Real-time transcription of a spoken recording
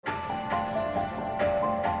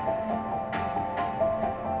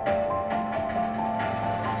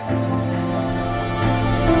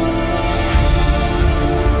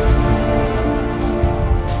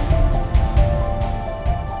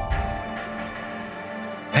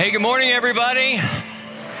Hey, good morning, everybody.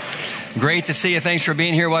 Great to see you. Thanks for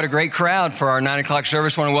being here. What a great crowd for our 9 o'clock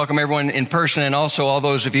service. I want to welcome everyone in person and also all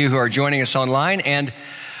those of you who are joining us online. And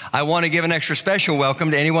I want to give an extra special welcome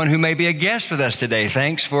to anyone who may be a guest with us today.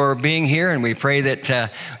 Thanks for being here, and we pray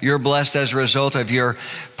that you're blessed as a result of your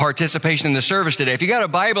participation in the service today. If you got a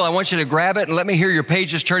Bible, I want you to grab it and let me hear your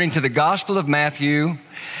pages turning to the Gospel of Matthew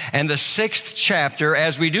and the 6th chapter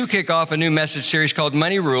as we do kick off a new message series called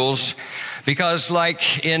Money Rules. Because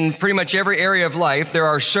like in pretty much every area of life, there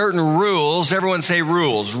are certain rules, everyone say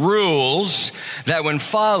rules that when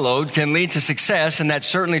followed can lead to success, and that's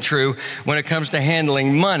certainly true when it comes to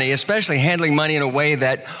handling money, especially handling money in a way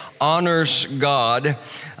that honors God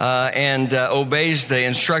and obeys the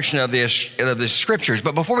instruction of the scriptures.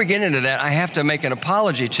 But before we get into that, I have to make an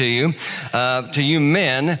apology to you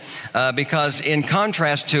men, because in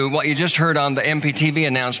contrast to what you just heard on the MPTV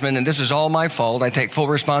announcement, and this is all my fault, I take full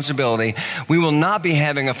responsibility, we will not be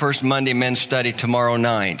having a First Monday men's study tomorrow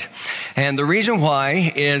night. And the reason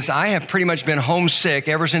why is I have pretty much been homesick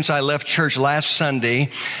ever since I left church last Sunday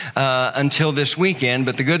until this weekend.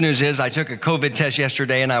 But the good news is I took a COVID test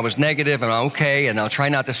yesterday and I was negative and I'm okay, and I'll try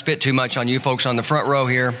not to spit too much on you folks on the front row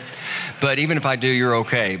here. But even if I do, you're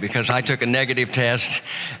okay, because I took a negative test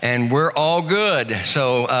and we're all good.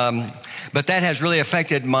 So, but that has really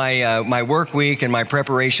affected my work week and my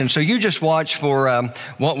preparation. So you just watch for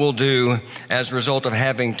what we'll do as a result of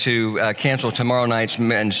having to cancel tomorrow night's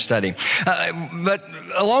men's study. But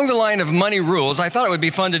along the line of money rules, I thought it would be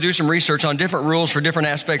fun to do some research on different rules for different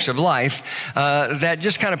aspects of life that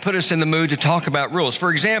just kind of put us in the mood to talk about rules.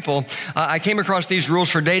 For example, I came across these rules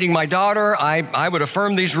for dating my daughter. I would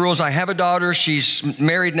affirm these rules. I have a daughter. She's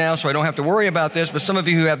married now, so I don't have to worry about this. But some of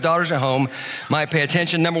you who have daughters at home might pay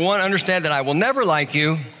attention. Number one, understand that I will never like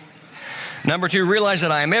you. Number two, realize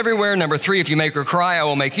that I am everywhere. Number three, if you make her cry, I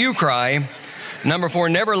will make you cry. Number four,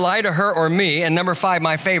 never lie to her or me. And number five,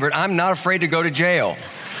 my favorite, I'm not afraid to go to jail.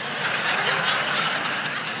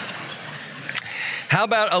 How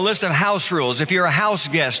about a list of house rules? If you're a house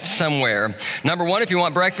guest somewhere. Number one, if you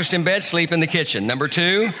want breakfast in bed, sleep in the kitchen. Number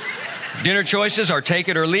two, dinner choices are take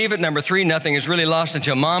it or leave it. Number three, nothing is really lost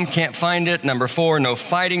until mom can't find it. Number four, no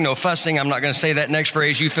fighting, no fussing. I'm not going to say that next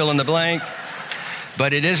phrase. You fill in the blank.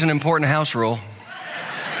 But it is an important house rule.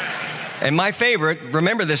 And my favorite,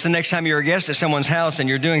 remember this the next time you're a guest at someone's house and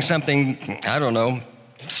you're doing something, I don't know,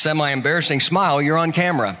 semi-embarrassing, smile, you're on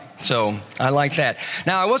camera. So I like that.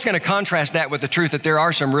 Now, I was going to contrast that with the truth that there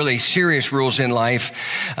are some really serious rules in life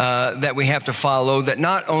that we have to follow that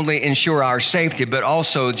not only ensure our safety, but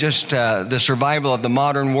also just the survival of the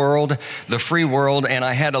modern world, the free world. And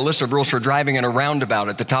I had a list of rules for driving in a roundabout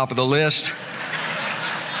at the top of the list.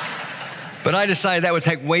 But I decided that would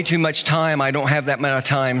take way too much time. I don't have that amount of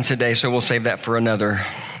time today, so we'll save that for another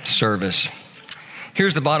service.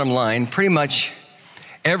 Here's the bottom line. Pretty much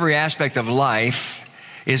every aspect of life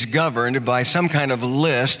is governed by some kind of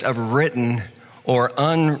list of written or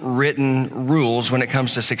unwritten rules when it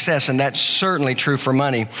comes to success, and that's certainly true for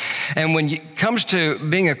money. And when it comes to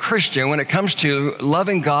being a Christian, when it comes to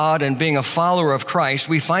loving God and being a follower of Christ,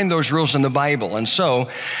 we find those rules in the Bible. And so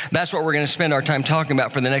that's what we're going to spend our time talking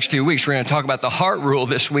about for the next few weeks. We're going to talk about the heart rule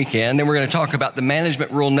this weekend, then we're going to talk about the management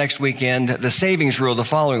rule next weekend, the savings rule the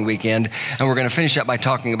following weekend, and we're going to finish up by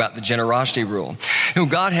talking about the generosity rule. You know,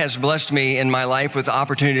 God has blessed me in my life with the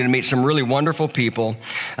opportunity to meet some really wonderful people.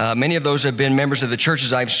 Many of those have been members of the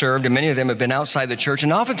churches I've served, and many of them have been outside the church.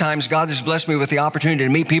 And oftentimes, God has blessed me with the opportunity to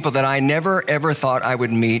meet people that I never, ever thought I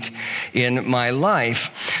would meet in my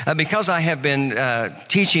life. Because I have been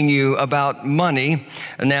teaching you about money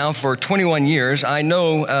now for 21 years, I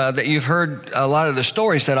know that you've heard a lot of the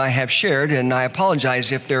stories that I have shared, and I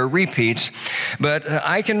apologize if they're repeats. But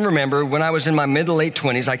I can remember when I was in my mid to late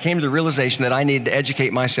 20s, I came to the realization that I needed to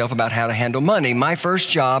educate myself about how to handle money. My first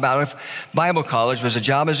job out of Bible college was a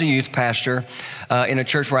job as a youth pastor in a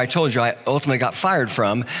church where I told you I ultimately got fired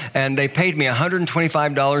from, and they paid me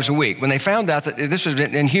 $125 a week. When they found out that this was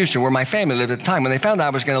in Houston, where my family lived at the time, when they found out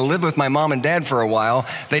I was going to live with my mom and dad for a while,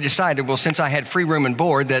 they decided, well, since I had free room and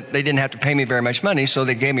board, that they didn't have to pay me very much money, so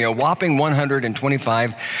they gave me a whopping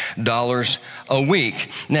 $125 a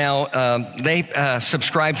week. Now, they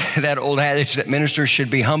subscribed to that old adage that ministers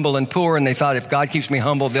should be humble and poor, and they thought if God keeps me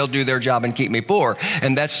humble, they'll do their job and keep me poor.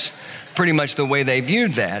 And that's pretty much the way they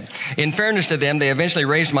viewed that. In fairness to them, they eventually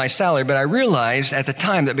raised my salary, but I realized at the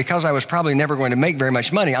time that because I was probably never going to make very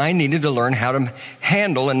much money, I needed to learn how to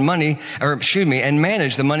handle and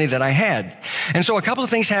manage the money that I had. And so a couple of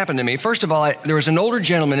things happened to me. First of all, there was an older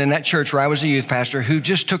gentleman in that church where I was a youth pastor who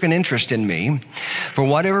just took an interest in me for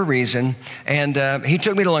whatever reason. And he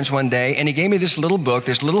took me to lunch one day and he gave me this little book,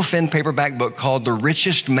 this little thin paperback book called The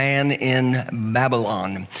Richest Man in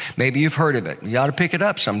Babylon. Maybe you've heard of it. You ought to pick it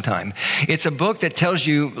up sometime. It's a book that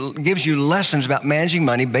gives you lessons about managing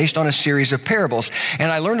money based on a series of parables.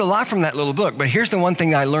 And I learned a lot from that little book, but here's the one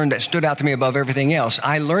thing I learned that stood out to me above everything else.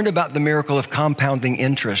 I learned about the miracle of compounding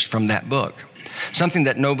interest from that book. Something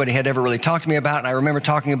that nobody had ever really talked to me about. And I remember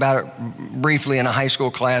talking about it briefly in a high school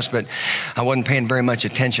class, but I wasn't paying very much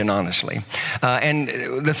attention, honestly. And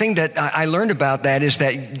the thing that I learned about that is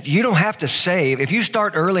that you don't have to save. If you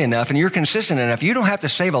start early enough and you're consistent enough, you don't have to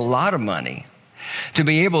save a lot of money to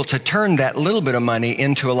be able to turn that little bit of money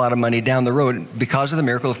into a lot of money down the road because of the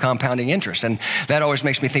miracle of compounding interest. And that always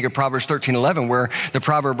makes me think of Proverbs 13:11, where the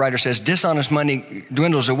proverb writer says, dishonest money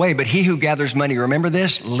dwindles away, but he who gathers money, remember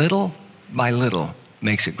this, little by little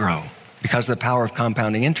makes it grow because of the power of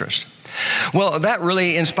compounding interest. Well, that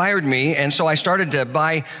really inspired me, and so I started to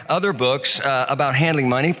buy other books about handling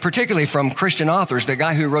money, particularly from Christian authors. The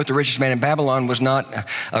guy who wrote The Richest Man in Babylon was not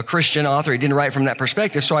a Christian author. He didn't write from that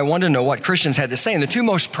perspective, so I wanted to know what Christians had to say. And the two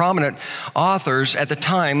most prominent authors at the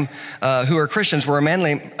time who are Christians were a man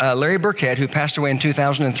named Larry Burkett, who passed away in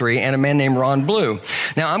 2003, and a man named Ron Blue.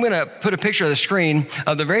 Now, I'm going to put a picture of the screen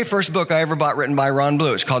of the very first book I ever bought written by Ron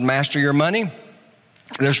Blue. It's called Master Your Money.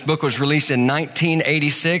 This book was released in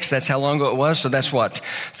 1986. That's how long ago it was. So that's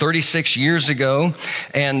 36 years ago.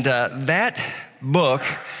 And that book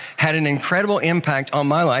had an incredible impact on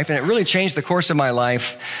my life, and it really changed the course of my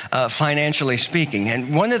life, financially speaking.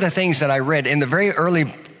 And one of the things that I read in the very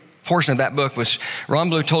early portion of that book was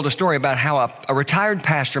Ron Blue told a story about how a retired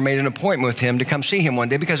pastor made an appointment with him to come see him one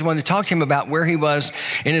day because he wanted to talk to him about where he was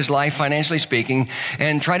in his life, financially speaking,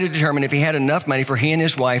 and try to determine if he had enough money for he and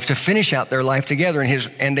his wife to finish out their life together.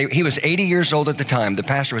 He was 80 years old at the time. The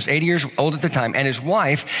pastor was 80 years old at the time, and his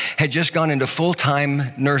wife had just gone into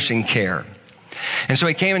full-time nursing care. And so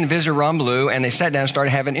he came and visited Ron Blue, and they sat down and started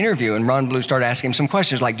having an interview. And Ron Blue started asking him some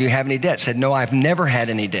questions like, do you have any debt? Said, no, I've never had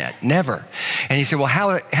any debt, never. And he said, well,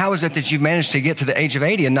 how is it that you've managed to get to the age of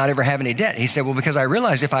 80 and not ever have any debt? He said, well, because I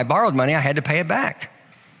realized if I borrowed money, I had to pay it back.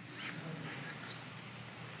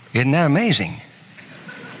 Isn't that amazing?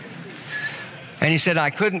 And he said, I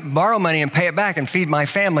couldn't borrow money and pay it back and feed my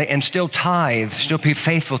family and still tithe, still be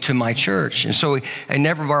faithful to my church. And so I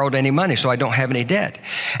never borrowed any money, so I don't have any debt.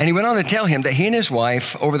 And he went on to tell him that he and his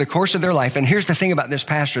wife, over the course of their life, and here's the thing about this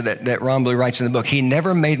pastor that Ron Blue writes in the book, he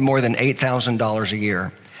never made more than $8,000 a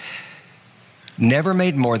year. Never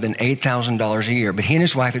made more than $8,000 a year. But he and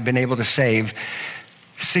his wife had been able to save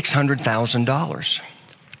 $600,000.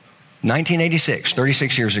 1986,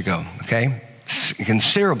 36 years ago, okay? A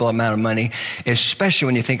considerable amount of money, especially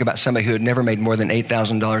when you think about somebody who had never made more than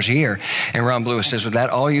 $8,000 a year. And Ron Blue says, was that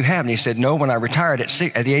all you have? And he said, no, when I retired at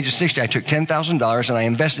the age of 60, I took $10,000 and I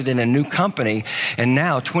invested in a new company. And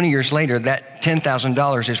now, 20 years later, that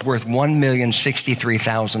 $10,000 is worth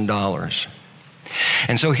 $1,063,000.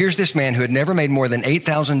 And so here's this man who had never made more than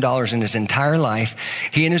 $8,000 in his entire life.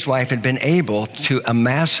 He and his wife had been able to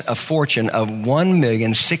amass a fortune of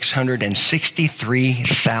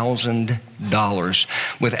 $1,663,000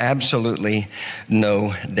 with absolutely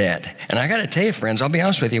no debt. And I got to tell you, friends, I'll be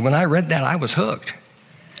honest with you, when I read that, I was hooked.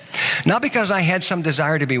 Not because I had some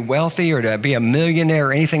desire to be wealthy or to be a millionaire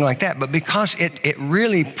or anything like that, but because it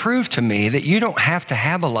really proved to me that you don't have to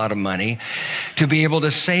have a lot of money to be able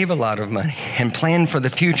to save a lot of money and plan for the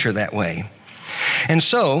future that way. And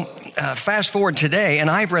so, fast forward today, and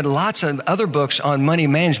I've read lots of other books on money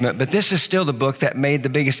management, but this is still the book that made the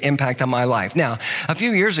biggest impact on my life. Now, a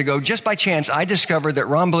few years ago, just by chance, I discovered that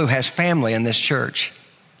Ron Blue has family in this church.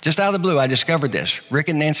 Just out of the blue, I discovered this. Rick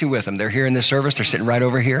and Nancy Witham, they're here in this service. They're sitting right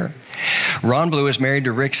over here. Ron Blue is married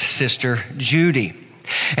to Rick's sister, Judy.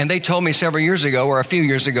 And they told me several years ago, or a few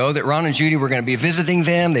years ago, that Ron and Judy were going to be visiting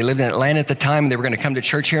them. They lived in Atlanta at the time, and they were going to come to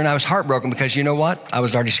church here. And I was heartbroken because you know what? I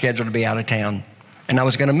was already scheduled to be out of town, and I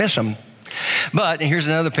was going to miss them. But here's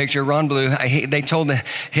another picture. Ron Blue, they told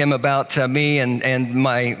him about me and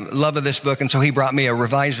my love of this book, and so he brought me a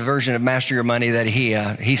revised version of Master Your Money that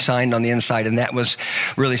he signed on the inside, and that was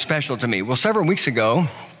really special to me. Well, several weeks ago,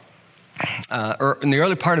 in the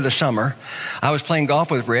early part of the summer, I was playing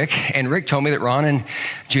golf with Rick, and Rick told me that Ron and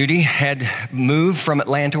Judy had moved from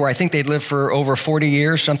Atlanta, where I think they'd lived for over 40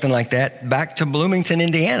 years, something like that, back to Bloomington,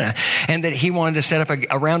 Indiana, and that he wanted to set up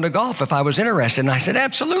a round of golf if I was interested. And I said,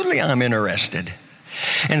 absolutely, I'm interested.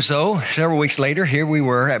 And so several weeks later, here we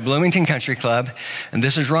were at Bloomington Country Club, and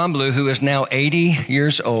this is Ron Blue, who is now 80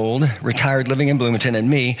 years old, retired, living in Bloomington, and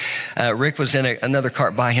me. Rick was in another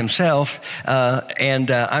cart by himself, and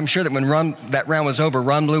I'm sure that when that round was over,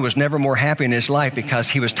 Ron Blue was never more happy in his life because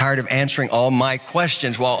he was tired of answering all my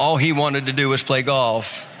questions while all he wanted to do was play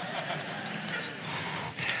golf.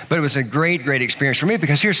 But it was a great, great experience for me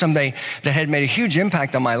because here's somebody that had made a huge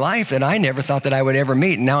impact on my life that I never thought that I would ever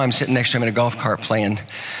meet. And now I'm sitting next to him in a golf cart playing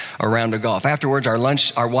a round of golf. Afterwards,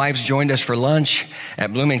 our wives joined us for lunch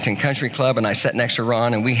at Bloomington Country Club, and I sat next to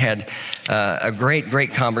Ron, and we had a great,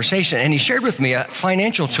 great conversation. And he shared with me a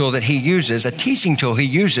financial tool that he uses, a teaching tool he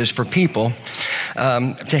uses for people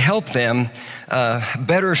to help them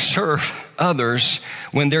better serve others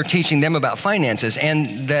when they're teaching them about finances.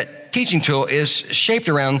 And that teaching tool is shaped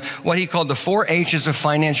around what he called the 4 H's of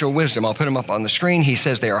financial wisdom. I'll put them up on the screen. He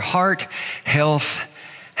says they are heart, health,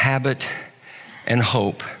 habit, and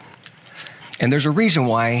hope. And there's a reason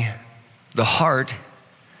why the heart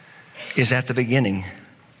is at the beginning.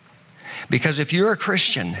 Because if you're a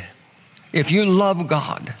Christian, if you love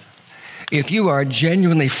God, if you are a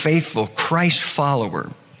genuinely faithful Christ follower,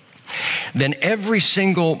 then every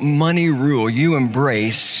single money rule you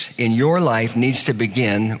embrace in your life needs to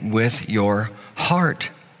begin with your heart.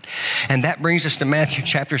 And that brings us to Matthew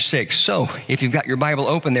chapter 6. So if you've got your Bible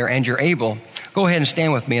open there and you're able, go ahead and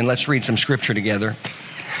stand with me and let's read some scripture together.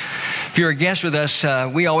 If you're a guest with us,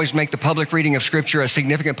 we always make the public reading of Scripture a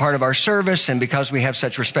significant part of our service, and because we have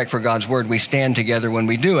such respect for God's Word, we stand together when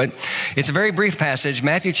we do it. It's a very brief passage,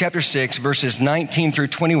 Matthew chapter 6, verses 19 through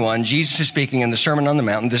 21. Jesus is speaking in the Sermon on the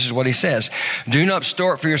Mountain. This is what he says. Do not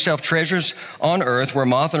store up for yourself treasures on earth where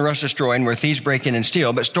moth and rust destroy and where thieves break in and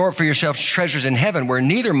steal, but store up for yourselves treasures in heaven where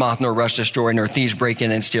neither moth nor rust destroy nor thieves break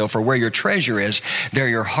in and steal. For where your treasure is, there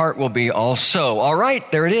your heart will be also. All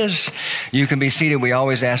right, there it is. You can be seated. We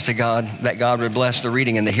always ask that God would bless the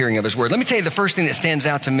reading and the hearing of his word. Let me tell you the first thing that stands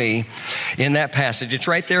out to me in that passage. It's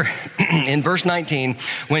right there in verse 19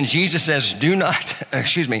 when Jesus says, do not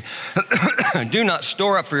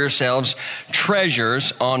store up for yourselves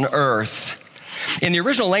treasures on earth. In the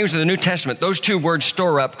original language of the New Testament, those two words,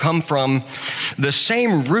 store up, come from the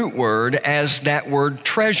same root word as that word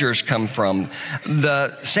treasures come from.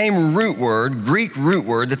 The same root word, Greek root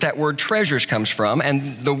word that word treasures comes from.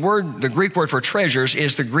 And the Greek word for treasures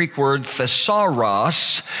is the Greek word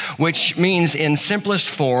thesauros, which means in simplest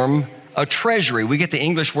form, a treasury. We get the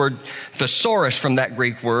English word thesaurus from that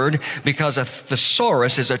Greek word because a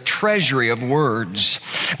thesaurus is a treasury of words.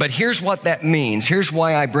 But here's what that means. Here's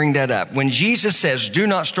why I bring that up. When Jesus says, do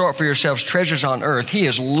not store up for yourselves treasures on earth, he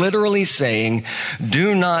is literally saying,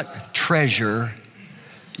 do not treasure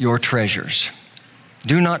your treasures.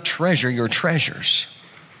 Do not treasure your treasures.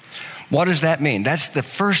 What does that mean? That's the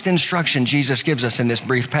first instruction Jesus gives us in this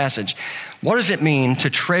brief passage. What does it mean to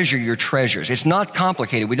treasure your treasures? It's not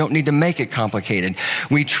complicated. We don't need to make it complicated.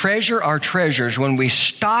 We treasure our treasures when we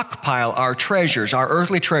stockpile our treasures, our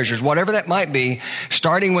earthly treasures, whatever that might be,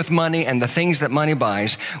 starting with money and the things that money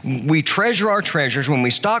buys. We treasure our treasures when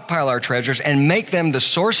we stockpile our treasures and make them the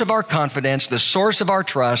source of our confidence, the source of our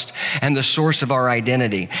trust, and the source of our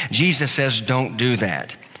identity. Jesus says, don't do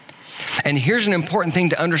that. And here's an important thing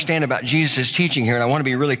to understand about Jesus' teaching here, and I want to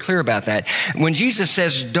be really clear about that. When Jesus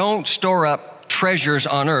says, don't store up treasures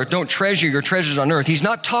on earth, don't treasure your treasures on earth, he's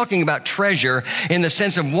not talking about treasure in the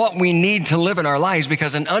sense of what we need to live in our lives,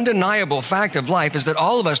 because an undeniable fact of life is that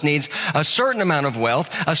all of us needs a certain amount of wealth,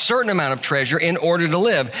 a certain amount of treasure in order to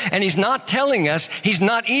live. And he's not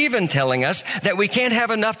even telling us that we can't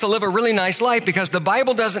have enough to live a really nice life, because the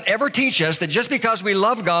Bible doesn't ever teach us that just because we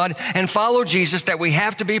love God and follow Jesus that we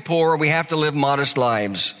have to be poor or we have to live modest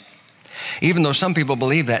lives. Even though some people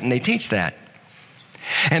believe that and they teach that.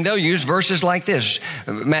 And they'll use verses like this,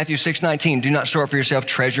 Matthew 6:19, do not store up for yourself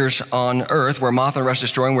treasures on earth where moth and rust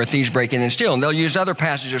destroy and where thieves break in and steal. And they'll use other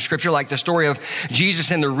passages of scripture like the story of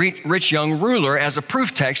Jesus and the rich young ruler as a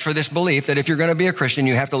proof text for this belief that if you're going to be a Christian,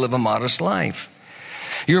 you have to live a modest life.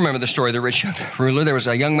 You remember the story of the rich young ruler. There was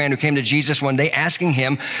a young man who came to Jesus one day asking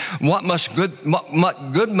him, what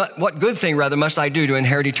good thing must I do to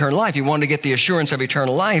inherit eternal life? He wanted to get the assurance of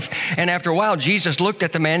eternal life. And after a while, Jesus looked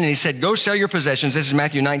at the man and he said, go sell your possessions. This is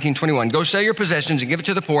Matthew 19:21. Go sell your possessions and give it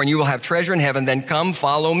to the poor and you will have treasure in heaven. Then come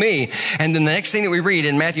follow me. And then the next thing that we read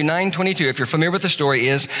in Matthew 9:22, if you're familiar with the story,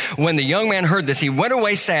 is when the young man heard this, he went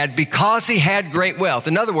away sad because he had great wealth.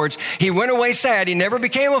 In other words, he went away sad. He never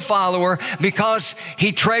became a follower because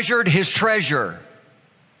he treasured his treasure.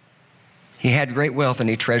 He had great wealth and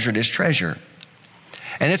he treasured his treasure.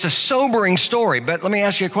 And it's a sobering story, but let me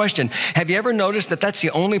ask you a question. Have you ever noticed that that's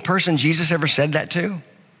the only person Jesus ever said that to?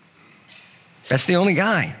 That's the only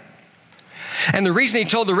guy. And the reason he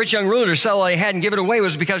told the rich young ruler to sell all he had and give it away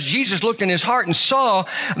was because Jesus looked in his heart and saw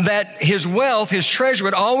that his wealth, his treasure,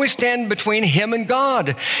 would always stand between him and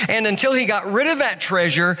God. And until he got rid of that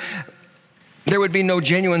treasure, there would be no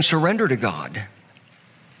genuine surrender to God.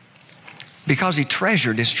 Because he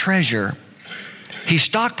treasured his treasure, he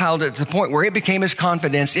stockpiled it to the point where it became his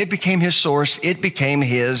confidence, it became his source, it became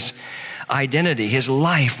his identity. His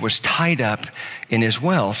life was tied up in his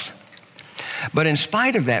wealth. But in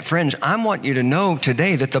spite of that, friends, I want you to know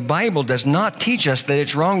today that the Bible does not teach us that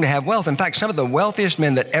it's wrong to have wealth. In fact, some of the wealthiest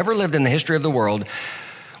men that ever lived in the history of the world,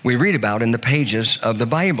 we read about in the pages of the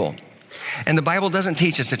Bible. And the Bible doesn't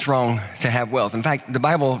teach us it's wrong to have wealth. In fact, the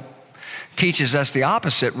Bible teaches us the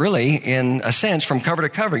opposite, really, in a sense, from cover to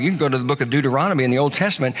cover. You can go to the book of Deuteronomy in the Old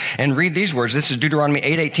Testament and read these words. This is Deuteronomy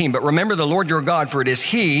 8:18. But remember the Lord your God, for it is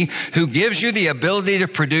he who gives you the ability to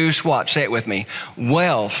produce what? Say it with me.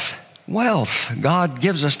 Wealth. Wealth. God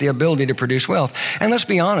gives us the ability to produce wealth. And let's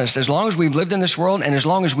be honest, as long as we've lived in this world and as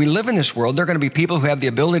long as we live in this world, there are going to be people who have the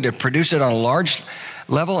ability to produce it on a large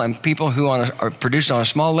level and people who are produced on a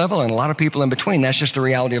small level and a lot of people in between. That's just the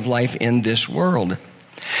reality of life in this world.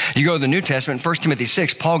 You go to the New Testament, 1 Timothy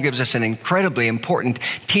 6, Paul gives us an incredibly important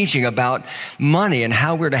teaching about money and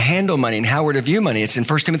how we're to handle money and how we're to view money. It's in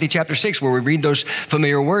 1 Timothy chapter 6 where we read those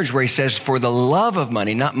familiar words where he says, for the love of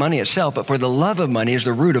money, not money itself, but for the love of money is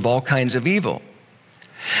the root of all kinds of evil.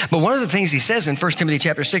 But one of the things he says in 1 Timothy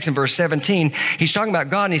chapter 6 and verse 17, he's talking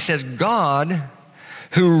about God and he says, God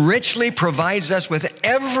who richly provides us with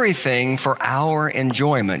everything for our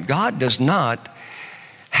enjoyment. God does not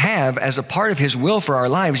have as a part of his will for our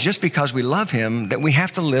lives just because we love him that we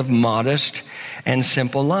have to live modest and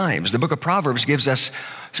simple lives. The book of Proverbs gives us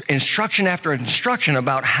instruction after instruction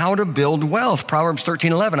about how to build wealth. Proverbs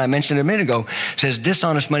 13:11, I mentioned a minute ago, says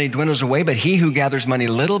dishonest money dwindles away, but he who gathers money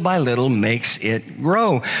little by little makes it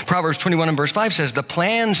grow. Proverbs 21 and verse 5 says the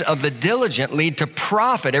plans of the diligent lead to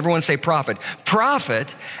profit. Everyone say profit.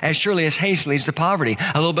 Profit as surely as haste leads to poverty.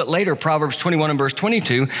 A little bit later, Proverbs 21 and verse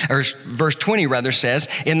 22, or verse 20 rather, says,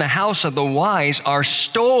 in the house of the wise are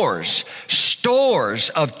stores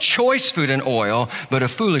of choice food and oil, but a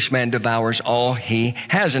foolish man devours all he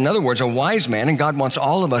has. In other words, a wise man, and God wants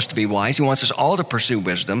all of us to be wise. He wants us all to pursue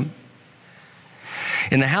wisdom.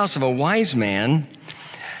 In the house of a wise man,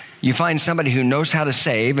 you find somebody who knows how to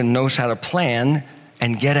save and knows how to plan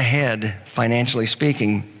and get ahead, financially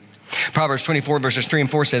speaking. Proverbs 24 verses 3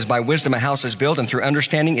 and 4 says, by wisdom a house is built, and through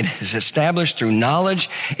understanding it is established. Through knowledge,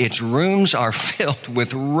 its rooms are filled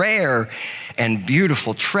with rare and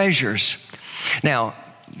beautiful treasures. Now,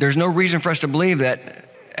 there's no reason for us to believe that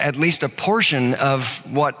at least a portion of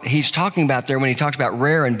what he's talking about there when he talks about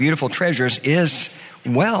rare and beautiful treasures is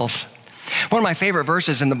wealth. One of my favorite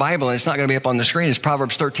verses in the Bible, and it's not going to be up on the screen, is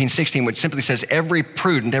Proverbs 13:16, which simply says, every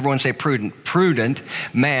prudent, everyone say prudent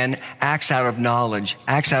man acts out of knowledge,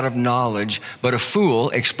 but a fool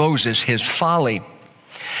exposes his folly.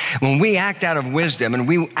 When we act out of wisdom and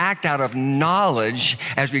we act out of knowledge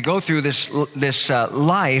as we go through this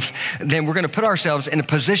life, then we're going to put ourselves in a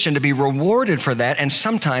position to be rewarded for that. And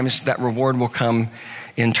sometimes that reward will come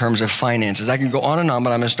in terms of finances. I can go on and on,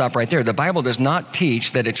 but I'm going to stop right there. The Bible does not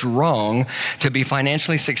teach that it's wrong to be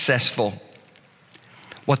financially successful.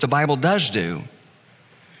 What the Bible does do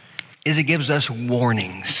is it gives us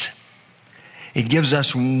warnings. It gives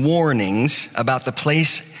us warnings about the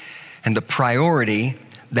place and the priority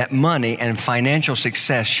that money and financial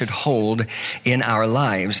success should hold in our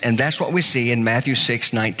lives. And that's what we see in Matthew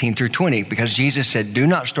 6:19 through 20, because Jesus said, do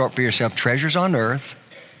not store up for yourself treasures on earth,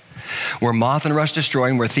 where moth and rust destroy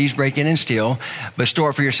and where thieves break in and steal, but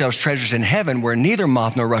store up for yourselves treasures in heaven where neither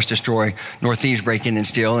moth nor rust destroy nor thieves break in and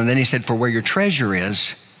steal. And then he said, for where your treasure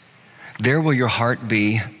is, there will your heart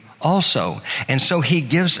be also. And so he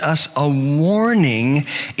gives us a warning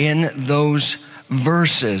in those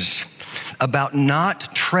verses about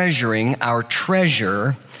not treasuring our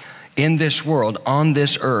treasure in this world, on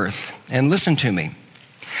this earth. And listen to me.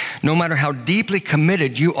 no matter how deeply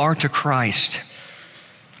committed you are to Christ,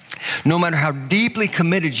 no matter how deeply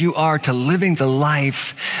committed you are to living the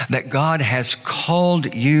life that God has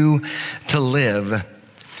called you to live,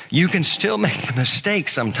 you can still make the mistake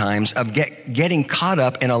sometimes of getting caught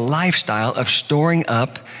up in a lifestyle of storing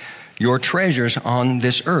up your treasures on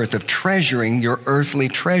this earth, of treasuring your earthly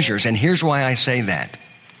treasures. And here's why I say that.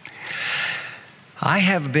 I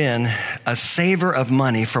have been a saver of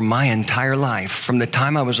money for my entire life, from the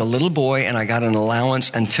time I was a little boy and I got an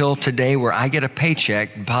allowance until today, where I get a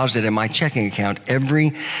paycheck deposited in my checking account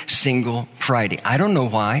every single Friday. I don't know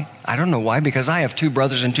why. Because I have 2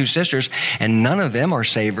 brothers and 2 sisters, and none of them are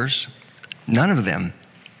savers. None of them.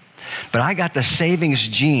 But I got the savings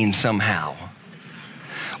gene somehow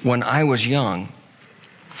when I was young.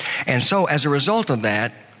 And so as a result of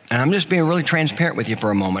that, and I'm just being really transparent with you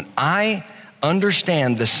for a moment, I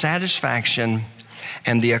understand the satisfaction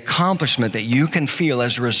and the accomplishment that you can feel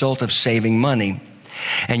as a result of saving money.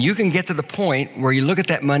 And you can get to the point where you look at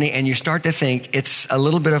that money and you start to think it's a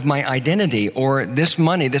little bit of my identity, or this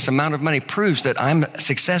money, this amount of money proves that I'm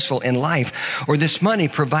successful in life, or this money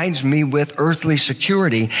provides me with earthly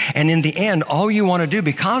security. And in the end, all you want to do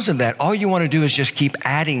because of that, all you want to do is just keep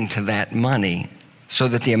adding to that money so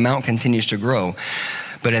that the amount continues to grow.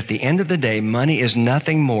 But at the end of the day, money is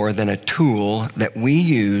nothing more than a tool that we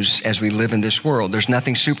use as we live in this world. There's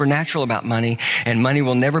nothing supernatural about money, and money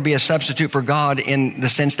will never be a substitute for God in the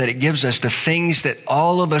sense that it gives us the things that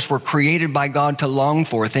all of us were created by God to long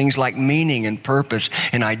for, things like meaning and purpose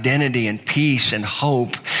and identity and peace and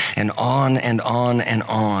hope, and on and on and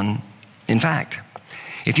on. In fact,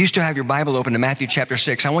 if you still have your Bible open to Matthew chapter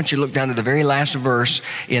 6, I want you to look down to the very last verse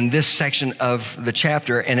in this section of the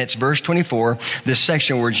chapter, and it's verse 24, this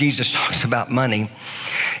section where Jesus talks about money.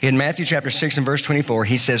 In Matthew chapter 6 and verse 24,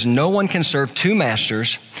 he says, "No one can serve 2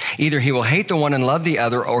 masters. Either he will hate the one and love the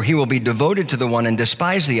other, or he will be devoted to the one and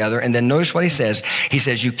despise the other." And then notice what he says. He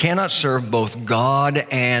says, "You cannot serve both God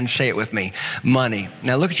and," say it with me, "money."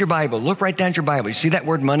 Now look at your Bible. Look right down at your Bible. You see that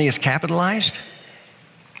word money is capitalized?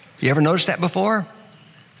 You ever noticed that before?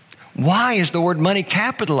 Why is the word money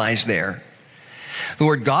capitalized there? The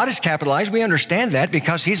word God is capitalized. We understand that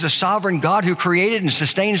because he's the sovereign God who created and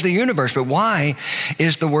sustains the universe. But why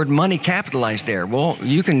is the word money capitalized there? Well,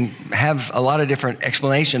 you can have a lot of different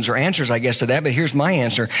explanations or answers, I guess, to that. But here's my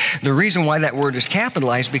answer. The reason why that word is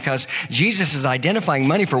capitalized, because Jesus is identifying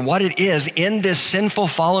money for what it is in this sinful,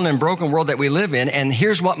 fallen, and broken world that we live in. And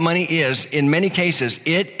here's what money is in many cases.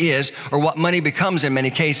 It is, or what money becomes in many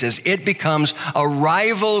cases, it becomes a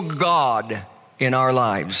rival God in our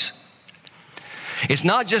lives. It's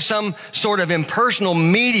not just some sort of impersonal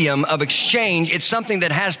medium of exchange. It's something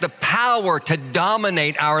that has the power to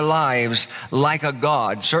dominate our lives like a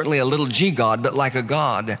god, certainly a little g god, but like a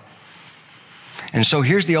god. And so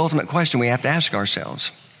here's the ultimate question we have to ask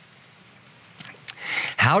ourselves.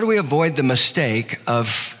 How do we avoid the mistake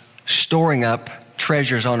of storing up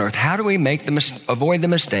treasures on earth? How do we avoid the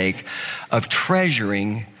mistake of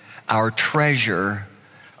treasuring our treasure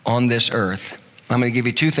on this earth? I'm going to give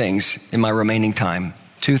you 2 things in my remaining time.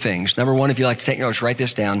 2 things. Number 1, if you like to take notes, write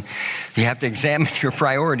this down. You have to examine your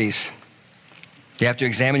priorities. You have to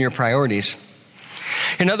examine your priorities.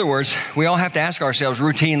 In other words, we all have to ask ourselves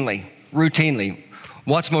routinely,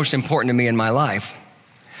 what's most important to me in my life?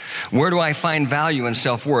 Where do I find value and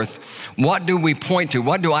self-worth? What do we point to?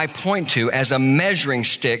 What do I point to as a measuring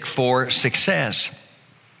stick for success?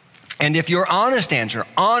 And if your honest answer,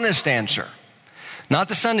 not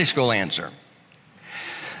the Sunday school answer,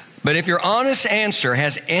 but if your honest answer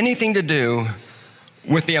has anything to do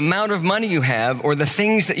with the amount of money you have or the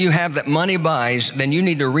things that you have that money buys, then you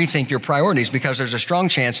need to rethink your priorities, because there's a strong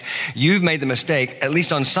chance you've made the mistake, at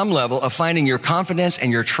least on some level, of finding your confidence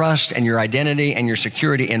and your trust and your identity and your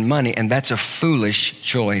security in money, and that's a foolish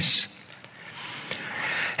choice.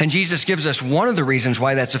 And Jesus gives us one of the reasons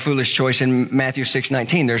why that's a foolish choice in Matthew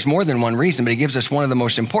 6:19. There's more than one reason, but he gives us one of the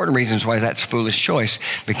most important reasons why that's a foolish choice.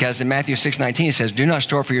 Because in Matthew 6:19, he says, "Do not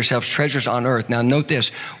store for yourselves treasures on earth." Now note this,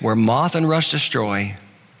 where moth and rust destroy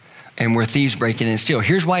and where thieves break in and steal.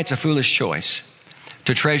 Here's why it's a foolish choice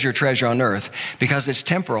to treasure on earth. Because it's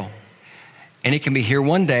temporal. And it can be here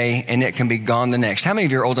one day and it can be gone the next. How many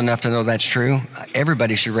of you are old enough to know that's true?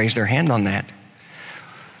 Everybody should raise their hand on that.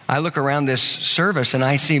 I look around this service and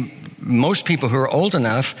I see most people who are old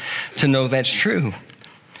enough to know that's true.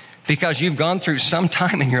 Because you've gone through some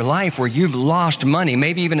time in your life where you've lost money,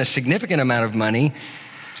 maybe even a significant amount of money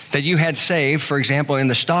that you had saved, for example, in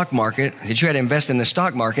the stock market, that you had to invest in the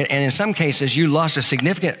stock market. And in some cases, you lost a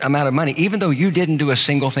significant amount of money, even though you didn't do a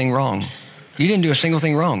single thing wrong. You didn't do a single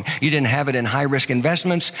thing wrong. You didn't have it in high-risk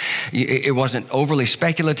investments. It wasn't overly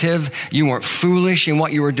speculative. You weren't foolish in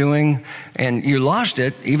what you were doing, and you lost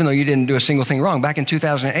it even though you didn't do a single thing wrong. Back in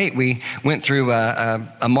 2008, we went through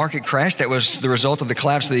a market crash that was the result of the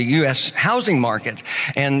collapse of the U.S. housing market,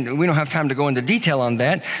 and we don't have time to go into detail on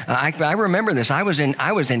that. I remember this. I was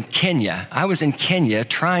in Kenya. I was in Kenya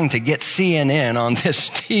trying to get CNN on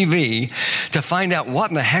this TV to find out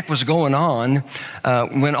what in the heck was going on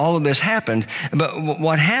when all of this happened. But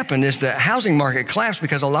what happened is the housing market collapsed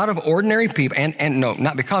because a lot of ordinary people, and no,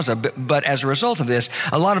 not because of, but as a result of this,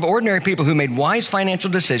 a lot of ordinary people who made wise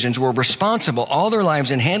financial decisions were responsible all their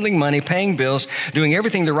lives in handling money, paying bills, doing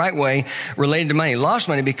everything the right way related to money, lost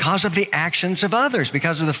money because of the actions of others,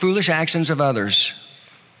 because of the foolish actions of others.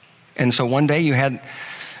 And so one day you had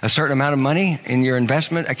a certain amount of money in your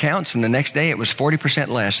investment accounts, and the next day it was 40%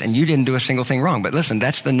 less, and you didn't do a single thing wrong. But listen,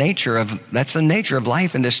 that's the nature of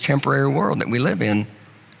life in this temporary world that we live in.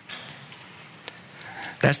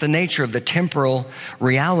 That's the nature of the temporal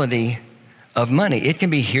reality of money. It can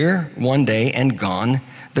be here one day and gone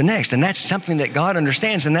the next. And that's something that God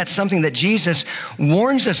understands, and that's something that Jesus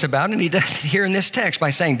warns us about, and he does it here in this text by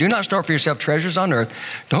saying, do not store up for yourself treasures on earth.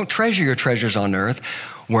 Don't treasure your treasures on earth,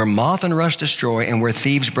 where moth and rust destroy and where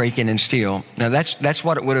thieves break in and steal. Now that's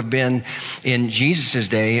what it would have been in Jesus'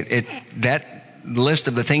 day. That list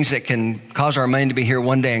of the things that can cause our money to be here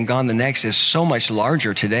one day and gone the next is so much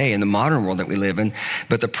larger today in the modern world that we live in,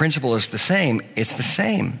 but the principle is the same. It's the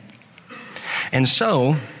same. And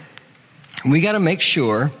so we got to make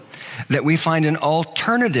sure that we find an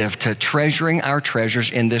alternative to treasuring our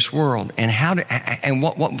treasures in this world. And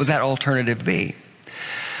what would that alternative be?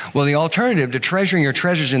 Well, the alternative to treasuring your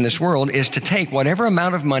treasures in this world is to take whatever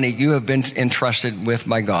amount of money you have been entrusted with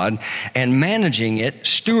by God and managing it,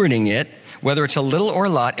 stewarding it, whether it's a little or a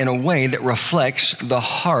lot, in a way that reflects the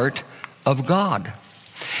heart of God.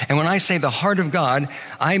 And when I say the heart of God,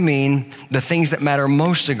 I mean the things that matter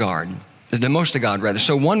most to God.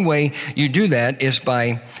 So one way you do that is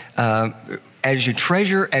by as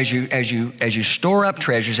you store up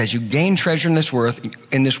treasures, as you gain treasure in this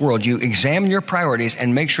world, you examine your priorities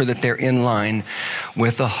and make sure that they're in line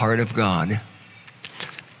with the heart of God.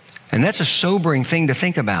 And that's a sobering thing to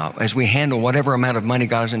think about as we handle whatever amount of money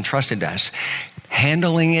God has entrusted us,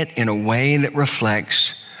 handling it in a way that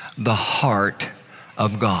reflects the heart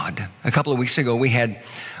of God. A couple of weeks ago, we had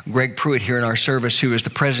Greg Pruitt here in our service, who is the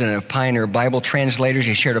president of Pioneer Bible Translators.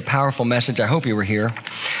 He shared a powerful message. I hope you were here.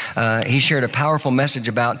 He shared a powerful message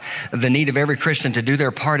about the need of every Christian to do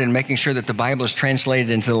their part in making sure that the Bible is translated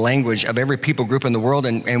into the language of every people group in the world.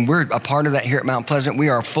 And we're a part of that here at Mount Pleasant. We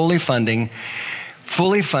are fully funding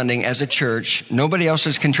as a church, nobody else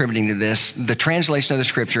is contributing to this, the translation of the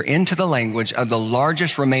scripture into the language of the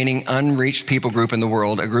largest remaining unreached people group in the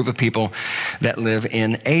world, a group of people that live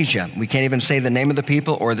in Asia. We can't even say the name of the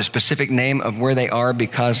people or the specific name of where they are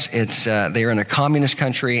because they are in a communist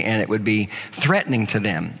country and it would be threatening to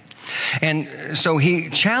them. And so he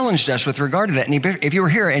challenged us with regard to that. And if you were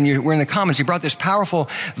here and you were in the comments, he brought this powerful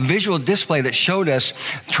visual display that showed us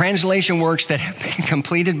translation works that have been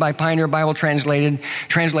completed by Pioneer Bible Translators,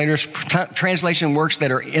 translation works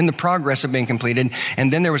that are in the progress of being completed.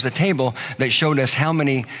 And then there was a table that showed us how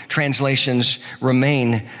many translations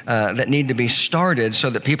remain that need to be started so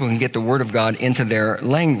that people can get the Word of God into their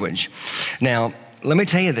language. Now, let me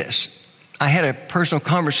tell you this. I had a personal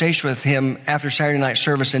conversation with him after Saturday night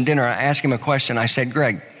service and dinner. I asked him a question. I said,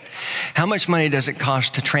 Greg, how much money does it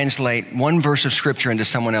cost to translate one verse of scripture into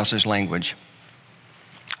someone else's language?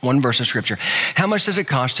 One verse of scripture. How much does it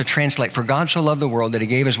cost to translate, for God so loved the world that he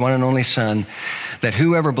gave his one and only son, that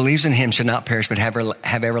whoever believes in him should not perish but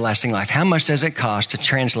have everlasting life? How much does it cost to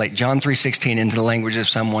translate John 3:16 into the language of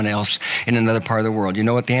someone else in another part of the world? You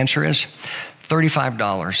know what the answer is?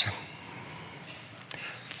 $35.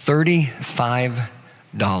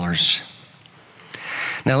 $35.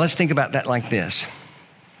 Now let's think about that like this.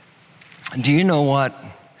 Do you know what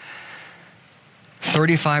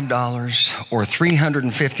 $35 or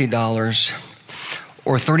 $350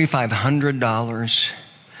 or $3,500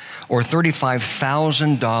 or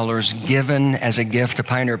 $35,000 given as a gift to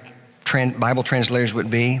Pioneer Bible Translators would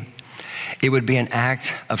be? It would be an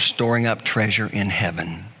act of storing up treasure in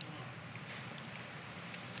heaven,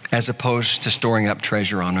 as opposed to storing up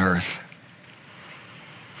treasure on earth.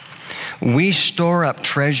 We store up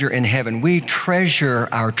treasure in heaven. We treasure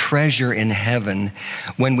our treasure in heaven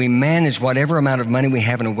when we manage whatever amount of money we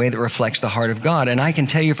have in a way that reflects the heart of God. And I can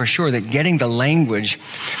tell you for sure that getting the language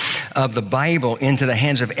of the Bible into the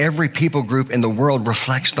hands of every people group in the world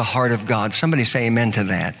reflects the heart of God. Somebody say amen to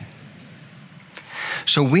that.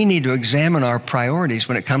 So we need to examine our priorities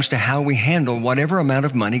when it comes to how we handle whatever amount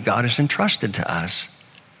of money God has entrusted to us.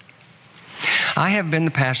 I have been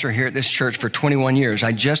the pastor here at this church for 21 years.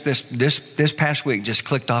 I just, this past week, just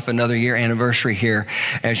clicked off another year anniversary here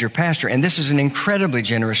as your pastor. And this is an incredibly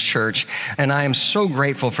generous church. And I am so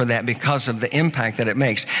grateful for that because of the impact that it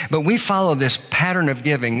makes. But we follow this pattern of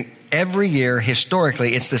giving every year.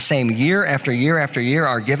 Historically, it's the same year after year after year.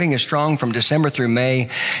 Our giving is strong from December through May.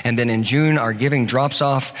 And then in June, our giving drops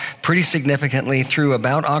off pretty significantly through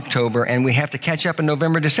about October. And we have to catch up in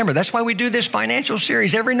November, December. That's why we do this financial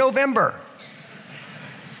series every November.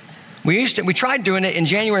 We tried doing it in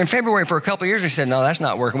January and February for a couple of years. We said, no, that's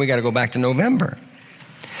not working. We got to go back to November.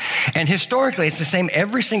 And historically, it's the same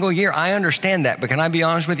every single year. I understand that. But can I be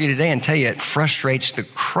honest with you today and tell you it frustrates the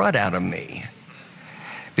crud out of me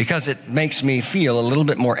because it makes me feel a little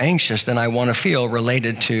bit more anxious than I want to feel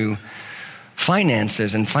related to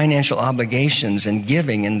finances and financial obligations and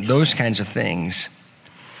giving and those kinds of things.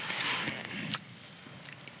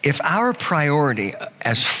 If our priority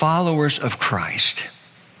as followers of Christ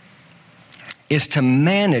is to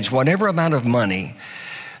manage whatever amount of money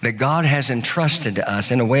that God has entrusted to us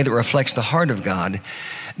in a way that reflects the heart of God,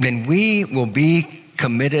 then we will be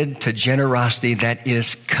committed to generosity that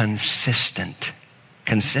is consistent.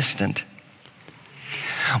 Consistent.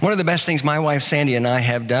 One of the best things my wife Sandy and I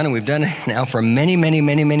have done, and we've done it now for many, many,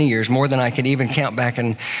 many, many years, more than I could even count back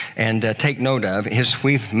and take note of, is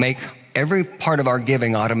we make every part of our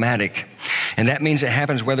giving automatic. And that means it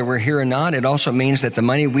happens whether we're here or not. It also means that the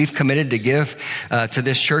money we've committed to give to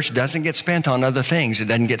this church doesn't get spent on other things. It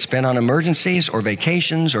doesn't get spent on emergencies or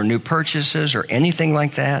vacations or new purchases or anything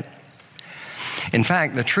like that. In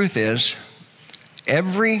fact, the truth is,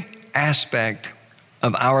 every aspect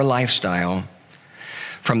of our lifestyle,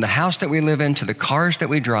 from the house that we live in to the cars that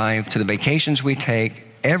we drive to the vacations we take,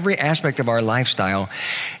 every aspect of our lifestyle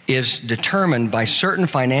is determined by certain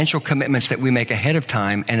financial commitments that we make ahead of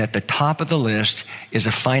time, and at the top of the list is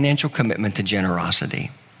a financial commitment to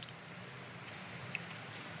generosity.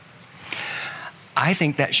 I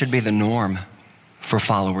think that should be the norm for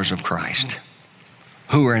followers of Christ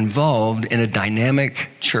who are involved in a dynamic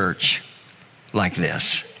church like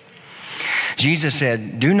this. Jesus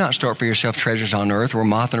said, do not store up for yourself treasures on earth where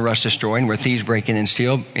moth and rust destroy and where thieves break in and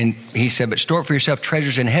steal. And he said, but store up for yourself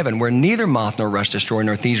treasures in heaven where neither moth nor rust destroy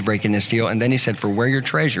nor thieves break in and steal. And then he said, for where your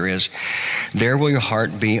treasure is, there will your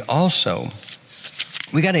heart be also.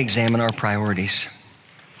 We got to examine our priorities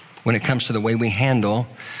when it comes to the way we handle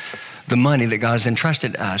the money that God has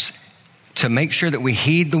entrusted us, to make sure that we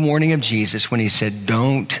heed the warning of Jesus when he said,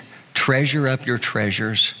 don't treasure up your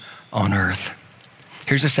treasures on earth.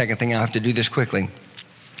 Here's the second thing. I have to do this quickly.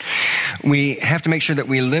 We have to make sure that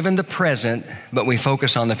we live in the present, but we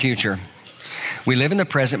focus on the future. We live in the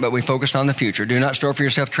present, but we focus on the future. Do not store for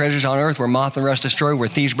yourself treasures on earth where moth and rust destroy, where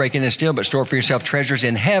thieves break in and steal, but store for yourself treasures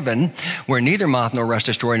in heaven where neither moth nor rust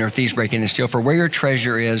destroy nor thieves break in and steal. For where your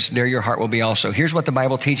treasure is, there your heart will be also. Here's what the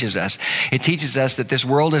Bible teaches us. It teaches us that this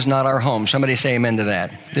world is not our home. Somebody say amen to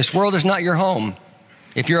that. This world is not your home.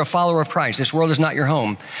 If you're a follower of Christ, this world is not your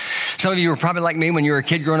home. Some of you were probably like me when you were a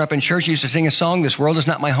kid growing up in church. You used to sing a song, this world is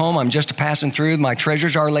not my home. I'm just a passing through. My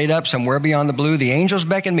treasures are laid up somewhere beyond the blue. The angels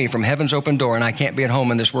beckon me from heaven's open door, and I can't be at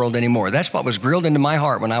home in this world anymore. That's what was grilled into my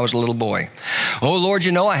heart when I was a little boy. Oh, Lord,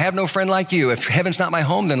 you know, I have no friend like you. If heaven's not my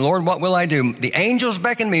home, then Lord, what will I do? The angels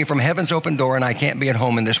beckon me from heaven's open door, and I can't be at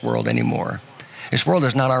home in this world anymore. This world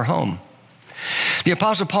is not our home. The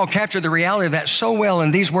Apostle Paul captured the reality of that so well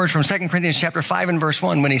in these words from 2 Corinthians chapter 5 and verse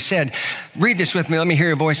 1 when he said, read this with me, let me hear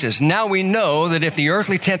your voices. Now we know that if the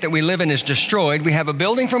earthly tent that we live in is destroyed, we have a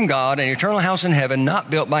building from God, an eternal house in heaven,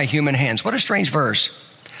 not built by human hands. What a strange verse.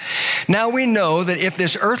 Now we know that if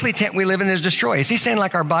this earthly tent we live in is destroyed. Is he saying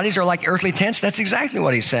like our bodies are like earthly tents? That's exactly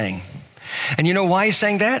what he's saying. And you know why he's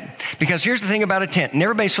saying that? Because here's the thing about a tent. And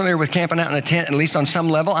everybody's familiar with camping out in a tent, at least on some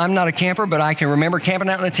level. I'm not a camper, but I can remember camping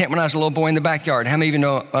out in a tent when I was a little boy in the backyard. How many of you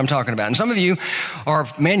know what I'm talking about? And some of you are,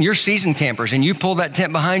 man, you're seasoned campers, and you pull that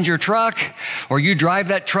tent behind your truck, or you drive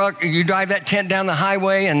that tent down the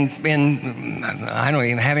highway, and I don't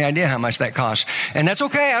even have any idea how much that costs. And that's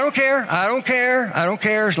okay. I don't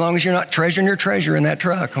care. As long as you're not treasuring your treasure in that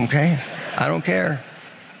truck, okay? I don't care.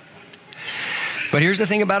 But here's the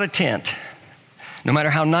thing about a tent. No matter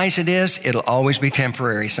how nice it is, it'll always be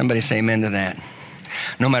temporary. Somebody say amen to that.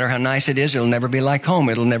 No matter how nice it is, it'll never be like home.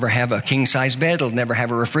 It'll never have a king-size bed. It'll never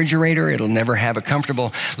have a refrigerator. It'll never have a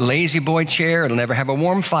comfortable lazy boy chair. It'll never have a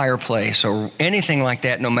warm fireplace or anything like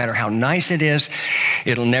that. No matter how nice it is,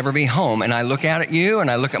 it'll never be home. And I look out at you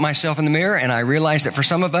and I look at myself in the mirror and I realize that for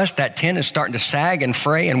some of us, that tent is starting to sag and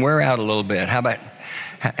fray and wear out a little bit. How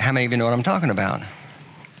many of you know what I'm talking about?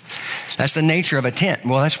 That's the nature of a tent.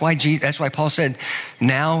 Well, that's why Paul said,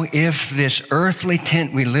 now if this earthly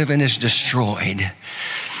tent we live in is destroyed.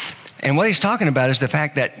 And what he's talking about is the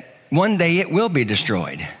fact that one day it will be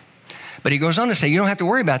destroyed. But he goes on to say, you don't have to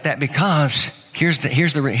worry about that, because here's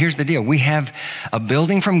the deal. We have a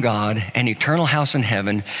building from God, an eternal house in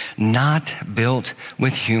heaven, not built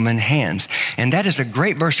with human hands. And that is a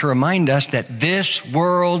great verse to remind us that this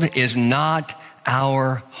world is not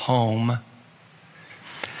our home.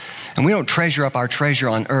 And we don't treasure up our treasure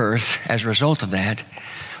on earth as a result of that.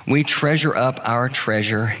 We treasure up our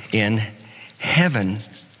treasure in heaven.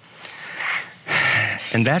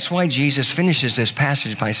 And that's why Jesus finishes this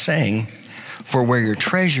passage by saying, for where your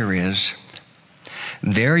treasure is,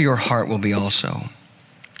 there your heart will be also.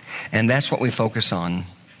 And that's what we focus on.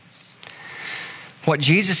 What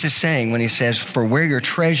Jesus is saying when he says, for where your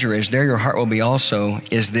treasure is, there your heart will be also,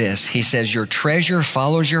 is this. He says, your treasure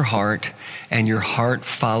follows your heart, and your heart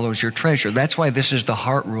follows your treasure. That's why this is the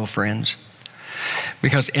heart rule, friends.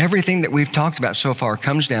 Because everything that we've talked about so far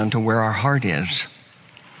comes down to where our heart is.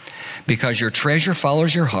 Because your treasure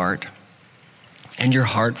follows your heart, and your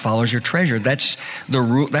heart follows your treasure. That's the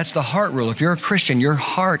rule. That's the heart rule. If you're a Christian, your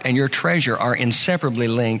heart and your treasure are inseparably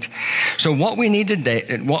linked. So what we need to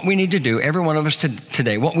do, every one of us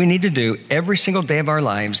today, what we need to do every single day of our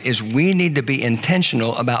lives is we need to be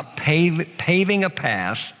intentional about paving a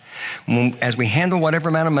path. As we handle whatever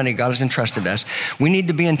amount of money God has entrusted us, we need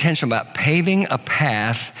to be intentional about paving a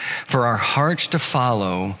path for our hearts to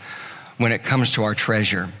follow when it comes to our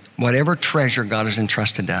treasure, whatever treasure God has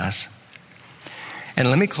entrusted to us. And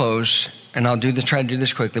let me close, and try to do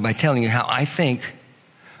this quickly by telling you how I think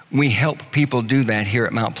we help people do that here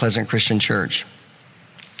at Mount Pleasant Christian Church.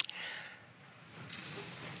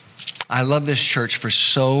 I love this church for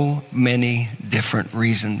so many different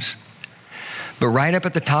reasons. But right up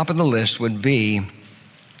at the top of the list would be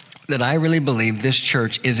that I really believe this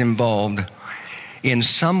church is involved in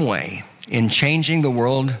some way in changing the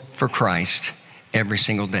world for Christ every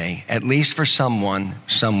single day, at least for someone,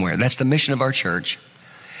 somewhere. That's the mission of our church,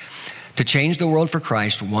 to change the world for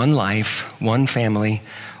Christ, one life, one family,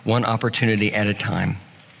 one opportunity at a time.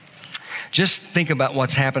 Just think about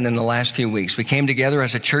what's happened in the last few weeks. We came together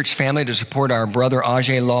as a church family to support our brother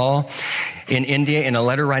Ajay Lal in India in a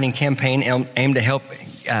letter writing campaign aimed to help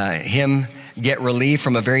him get relief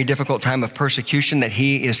from a very difficult time of persecution that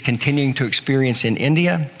he is continuing to experience in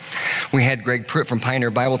India. We had Greg Pruitt from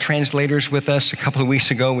Pioneer Bible Translators with us a couple of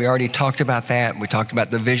weeks ago. We already talked about that. We talked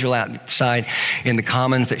about the visual outside in the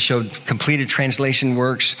Commons that showed completed translation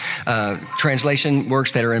works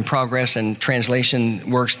that are in progress, and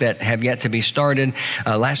translation works that have yet to be started.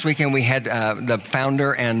 Last weekend we had the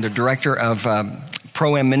founder and the director of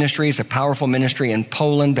Pro-Am Ministries, a powerful ministry in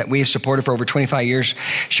Poland that we have supported for over 25 years,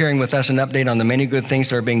 sharing with us an update on the many good things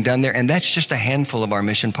that are being done there. And that's just a handful of our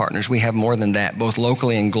mission partners. We have more than that, both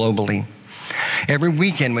locally and globally. Every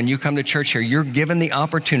weekend when you come to church here, you're given the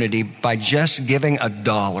opportunity by just giving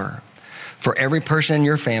 $1 for every person in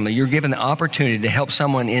your family. You're given the opportunity to help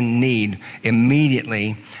someone in need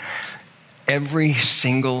immediately every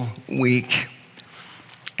single week.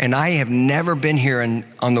 And I have never been here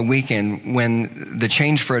on the weekend when the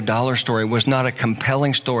Change for $1 story was not a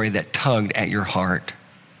compelling story that tugged at your heart.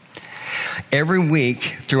 Every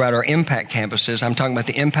week throughout our Impact campuses, I'm talking about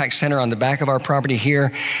the Impact Center on the back of our property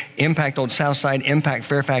here, Impact Old Southside, Impact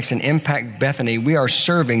Fairfax, and Impact Bethany, we are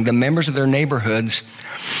serving the members of their neighborhoods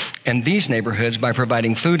and these neighborhoods by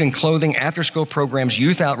providing food and clothing, after-school programs,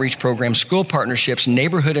 youth outreach programs, school partnerships,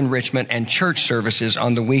 neighborhood enrichment, and church services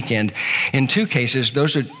on the weekend. In 2 cases,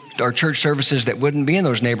 those are church services that wouldn't be in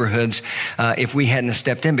those neighborhoods if we hadn't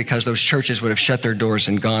stepped in, because those churches would have shut their doors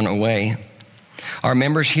and gone away. Our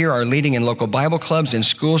members here are leading in local Bible clubs and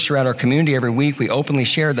schools throughout our community. Every week, we openly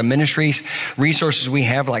share the ministries, resources we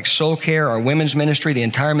have, like Soul Care, our women's ministry, the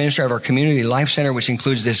entire ministry of our Community Life Center, which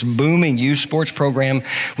includes this booming youth sports program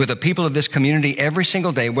with the people of this community every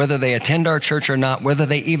single day, whether they attend our church or not, whether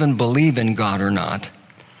they even believe in God or not.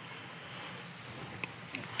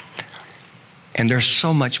 And there's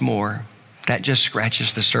so much more. That just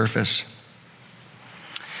scratches the surface.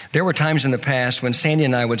 There were times in the past when Sandy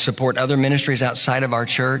and I would support other ministries outside of our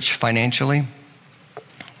church financially.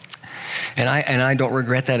 And I don't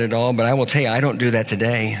regret that at all, but I will tell you, I don't do that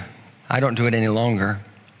today. I don't do it any longer.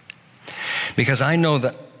 Because I know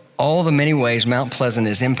that all the many ways Mount Pleasant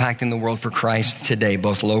is impacting the world for Christ today,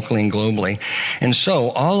 both locally and globally. And so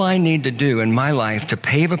all I need to do in my life to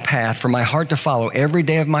pave a path for my heart to follow every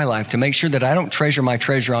day of my life, to make sure that I don't treasure my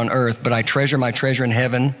treasure on earth, but I treasure my treasure in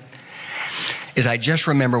heaven, is I just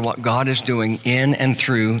remember what God is doing in and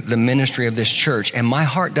through the ministry of this church. And my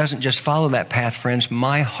heart doesn't just follow that path, friends.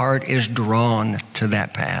 My heart is drawn to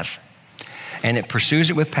that path. And it pursues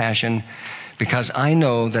it with passion because I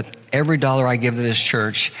know that every dollar I give to this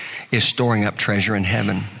church is storing up treasure in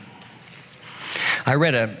heaven.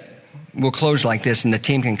 We'll close like this and the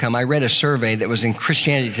team can come. I read a survey that was in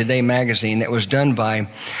Christianity Today magazine that was done by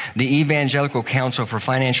the Evangelical Council for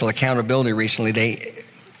Financial Accountability recently. They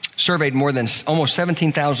surveyed more than almost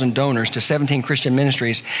 17,000 donors to 17 Christian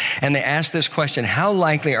ministries, and they asked this question: how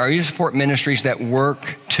likely are you to support ministries that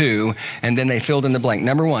work to, and then they filled in the blank.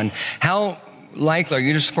 Number one, how likely are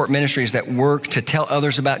you to support ministries that work to tell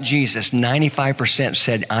others about Jesus? 95%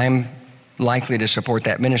 said, I'm likely to support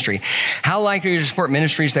that ministry. How likely are you to support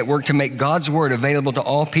ministries that work to make God's word available to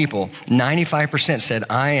all people? 95% said,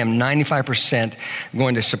 I am 95%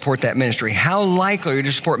 going to support that ministry. How likely are you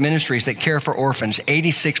to support ministries that care for orphans?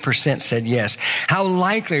 86% said yes. How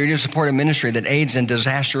likely are you to support a ministry that aids in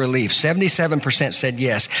disaster relief? 77% said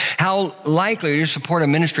yes. How likely are you to support a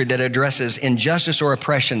ministry that addresses injustice or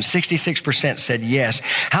oppression? 66% said yes.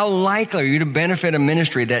 How likely are you to benefit a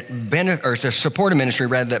ministry to support a ministry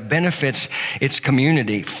that benefits its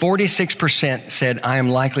community? 46% said, I am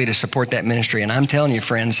likely to support that ministry. And I'm telling you,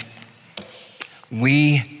 friends,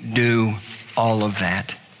 we do all of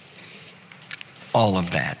that. All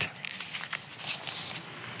of that.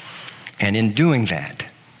 And in doing that,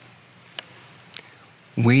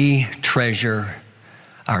 we treasure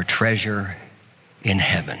our treasure in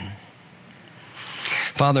heaven.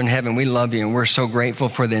 Father in heaven, we love you, and we're so grateful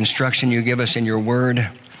for the instruction you give us in your word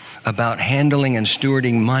about handling and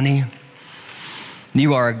stewarding money.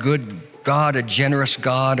 You are a good God, a generous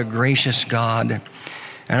God, a gracious God.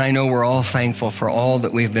 And I know we're all thankful for all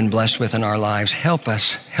that we've been blessed with in our lives. Help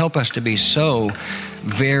us to be so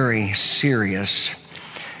very serious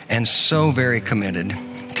and so very committed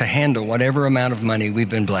to handle whatever amount of money we've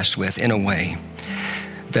been blessed with in a way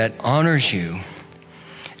that honors you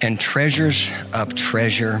and treasures up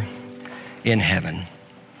treasure in heaven.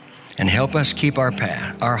 And help us keep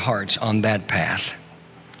our hearts on that path.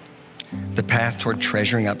 The path toward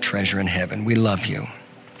treasuring up treasure in heaven. We love you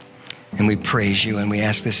and we praise you, and we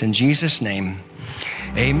ask this in Jesus' name.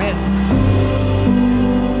 Amen.